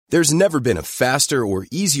There's never been a faster or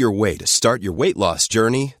easier way to start your weight loss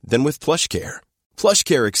journey than with PlushCare.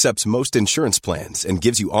 PlushCare accepts most insurance plans and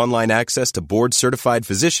gives you online access to board-certified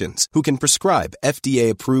physicians who can prescribe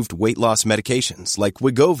FDA-approved weight loss medications like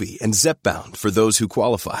Wegovy and Zepbound for those who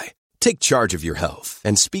qualify. Take charge of your health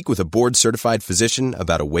and speak with a board-certified physician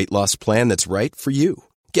about a weight loss plan that's right for you.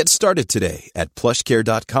 Get started today at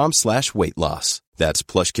plushcare.com/weight loss. That's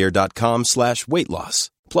plushcare.com/weight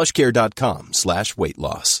loss. plushcare.com/weight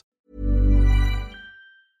loss.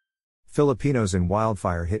 Filipinos in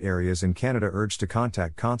wildfire-hit areas in Canada urged to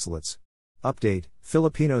contact consulates. Update: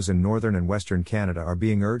 Filipinos in northern and western Canada are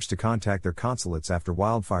being urged to contact their consulates after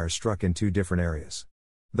wildfires struck in 2 different areas.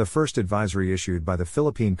 The first advisory issued by the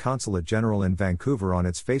Philippine Consulate General in Vancouver on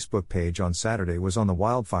its Facebook page on Saturday was on the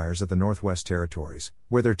wildfires at the Northwest Territories,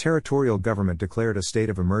 where their territorial government declared a state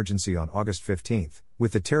of emergency on August 15,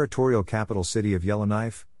 with the territorial capital city of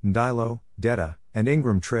Yellowknife, Ndilo, Deta, and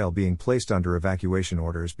Ingram Trail being placed under evacuation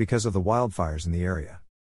orders because of the wildfires in the area.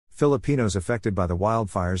 Filipinos affected by the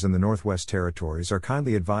wildfires in the Northwest Territories are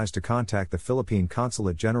kindly advised to contact the Philippine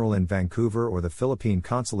Consulate General in Vancouver or the Philippine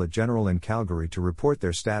Consulate General in Calgary to report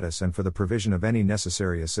their status and for the provision of any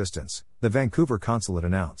necessary assistance, the Vancouver Consulate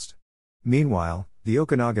announced. Meanwhile, the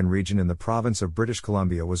Okanagan region in the province of British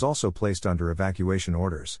Columbia was also placed under evacuation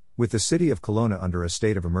orders, with the city of Kelowna under a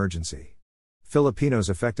state of emergency. Filipinos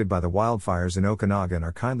affected by the wildfires in Okanagan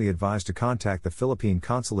are kindly advised to contact the Philippine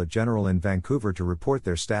Consulate General in Vancouver to report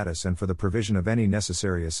their status and for the provision of any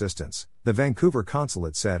necessary assistance, the Vancouver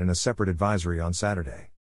Consulate said in a separate advisory on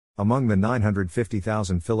Saturday. Among the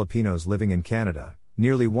 950,000 Filipinos living in Canada,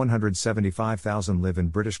 nearly 175,000 live in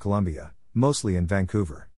British Columbia, mostly in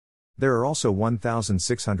Vancouver. There are also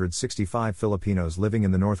 1,665 Filipinos living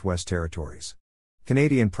in the Northwest Territories.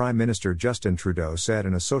 Canadian Prime Minister Justin Trudeau said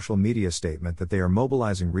in a social media statement that they are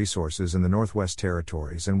mobilizing resources in the Northwest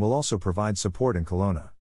Territories and will also provide support in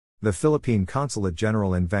Kelowna. The Philippine Consulate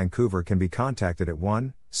General in Vancouver can be contacted at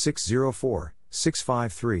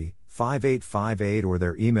 1-604-653-5858 or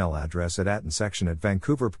their email address at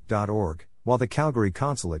attensection@vancouver.org, while the Calgary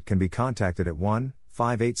Consulate can be contacted at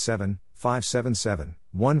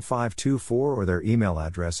 1-587-577-1524 or their email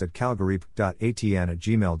address at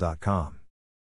calgary.atn@gmail.com.